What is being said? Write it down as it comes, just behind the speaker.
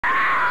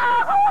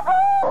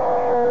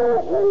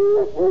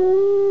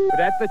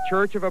the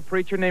church of a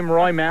preacher named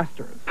Roy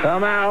Masters.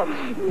 Come out.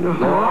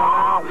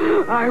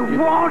 No, I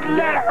won't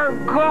let her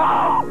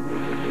go.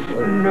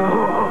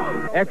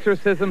 No.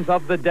 Exorcisms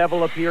of the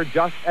devil appear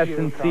just as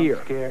sincere,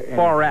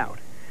 far out,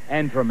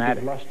 and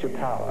dramatic. You've lost your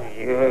power.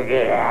 You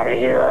get out of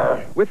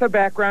here. With a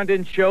background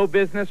in show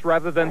business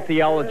rather than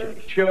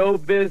theology. Show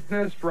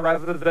business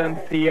rather than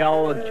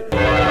theology.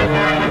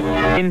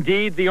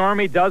 Indeed, the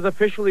Army does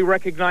officially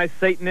recognize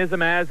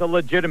Satanism as a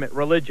legitimate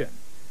religion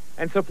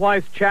and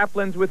supplies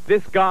chaplains with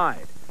this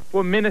guide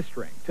for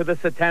ministering to the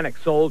satanic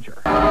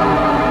soldier.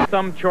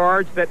 Some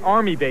charge that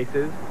Army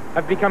bases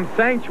have become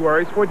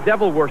sanctuaries for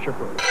devil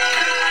worshippers.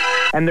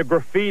 And the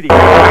graffiti.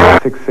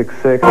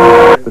 666,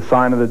 the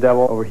sign of the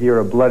devil. Over here,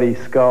 a bloody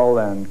skull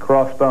and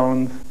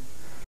crossbones.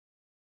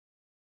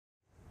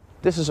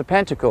 This is a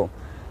pentacle.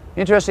 The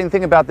interesting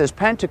thing about this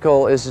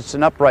pentacle is it's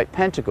an upright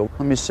pentacle.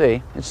 Let me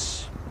see.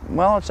 It's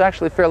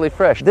actually fairly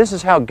fresh. This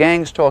is how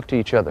gangs talk to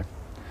each other.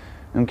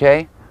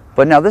 Okay?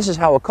 But now this is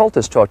how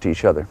occultists talk to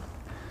each other.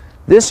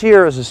 This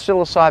here is a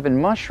psilocybin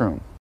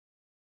mushroom.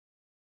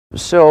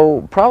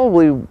 So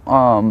probably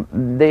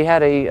they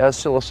had a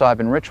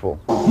psilocybin ritual.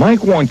 Mike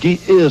Warnke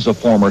is a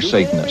former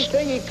Satanist.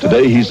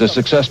 Today he's a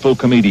successful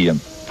comedian,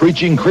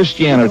 preaching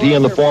Christianity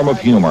in the form of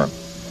humor.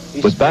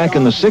 But back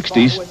in the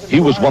 60s, he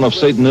was one of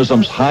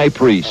Satanism's high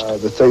priests.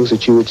 The things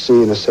that you would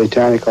see in a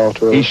satanic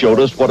altar. He showed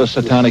us what a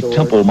satanic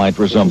temple might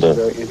resemble,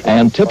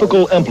 and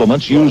typical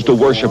implements used to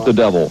worship the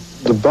devil.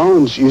 The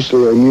bones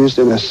usually are used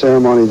in a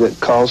ceremony that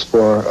calls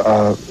for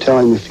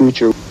telling the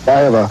future. I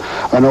have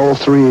an old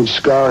 3-inch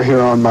scar here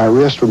on my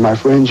wrist where my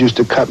friends used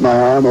to cut my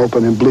arm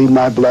open and bleed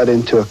my blood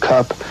into a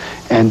cup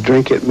and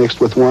drink it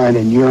mixed with wine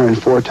and urine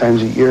 4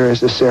 times a year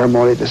as a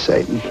ceremony to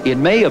Satan.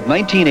 In May of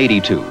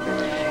 1982,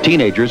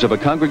 teenagers of a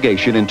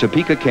congregation in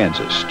Topeka,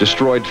 Kansas,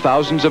 destroyed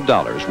thousands of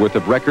dollars worth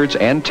of records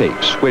and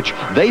tapes, which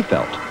they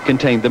felt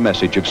contained the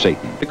message of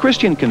Satan. The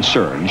Christian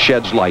concern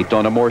sheds light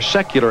on a more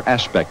secular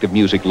aspect of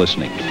music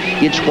listening.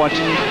 It's what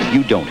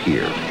you don't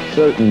hear.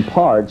 Certain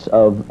parts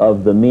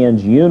of the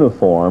men's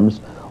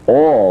uniforms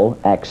all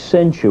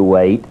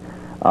accentuate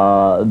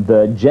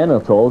the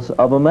genitals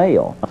of a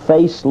male.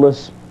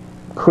 Faceless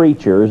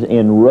creatures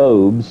in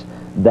robes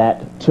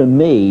that, to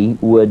me,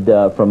 would,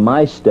 from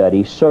my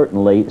study,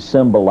 certainly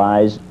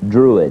symbolize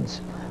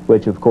druids,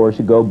 which, of course,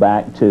 go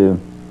back to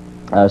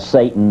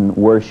Satan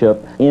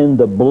worship. In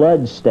the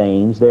blood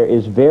stains, there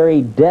is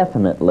very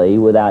definitely,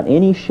 without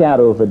any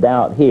shadow of a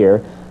doubt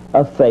here,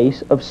 a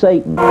face of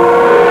Satan.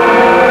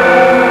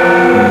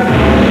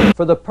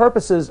 For the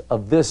purposes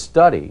of this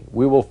study,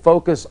 we will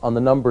focus on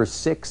the number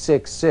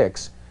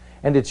 666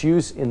 and its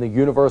use in the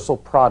Universal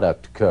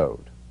Product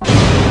Code.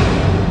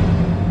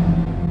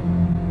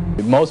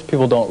 Most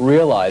people don't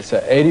realize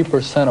that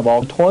 80% of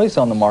all toys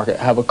on the market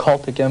have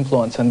occultic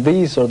influence, and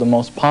these are the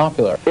most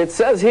popular. It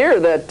says here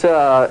that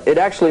it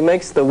actually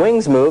makes the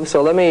wings move,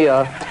 so let me,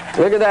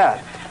 look at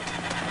that.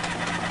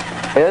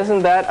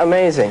 Isn't that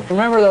amazing?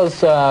 Remember those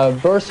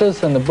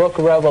verses in the book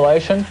of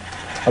Revelation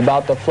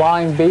about the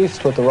flying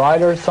beast with the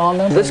riders on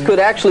them? This could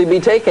actually be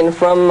taken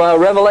from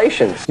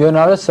Revelations. You'll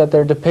notice that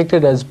they're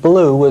depicted as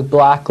blue with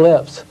black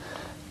lips.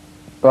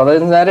 Well,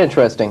 isn't that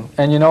interesting?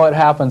 And you know what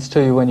happens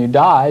to you when you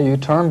die? You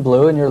turn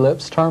blue and your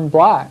lips turn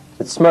black.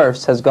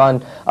 Smurfs has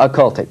gone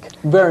occultic.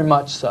 Very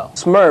much so.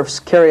 Smurfs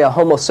carry a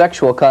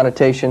homosexual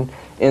connotation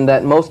in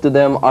that most of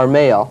them are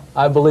male.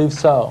 I believe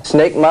so.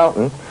 Snake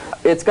Mountain.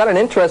 It's got an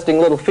interesting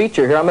little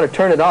feature here. I'm going to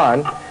turn it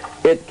on.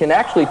 It can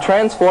actually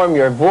transform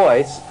your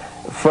voice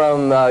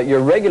from your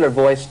regular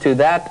voice to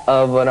that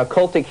of an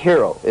occultic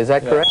hero. Is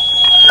that correct?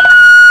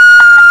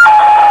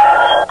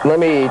 Let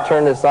me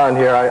turn this on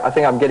here. I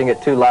think I'm getting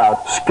it too loud.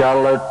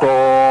 Skeletor,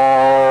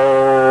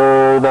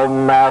 the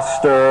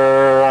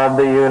master of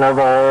the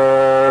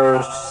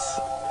universe.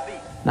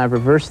 And I've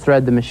reverse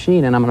thread the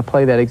machine, and I'm going to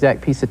play that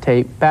exact piece of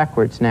tape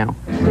backwards now.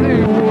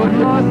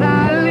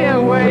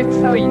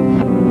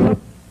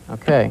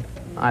 Okay,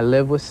 I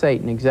live with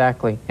Satan,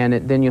 exactly. And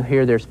then you'll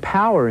hear there's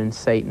power in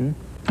Satan.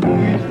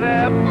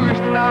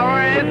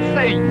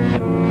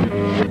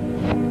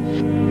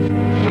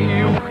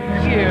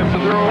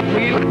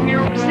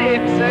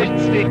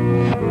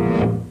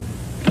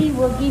 He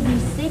will give you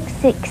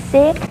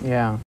 666.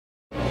 Yeah.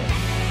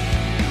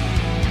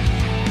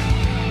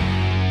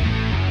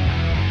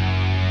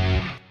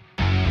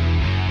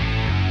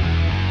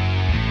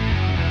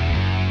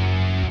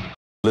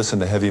 Listen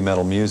to heavy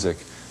metal music.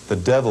 The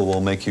devil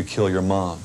will make you kill your mom.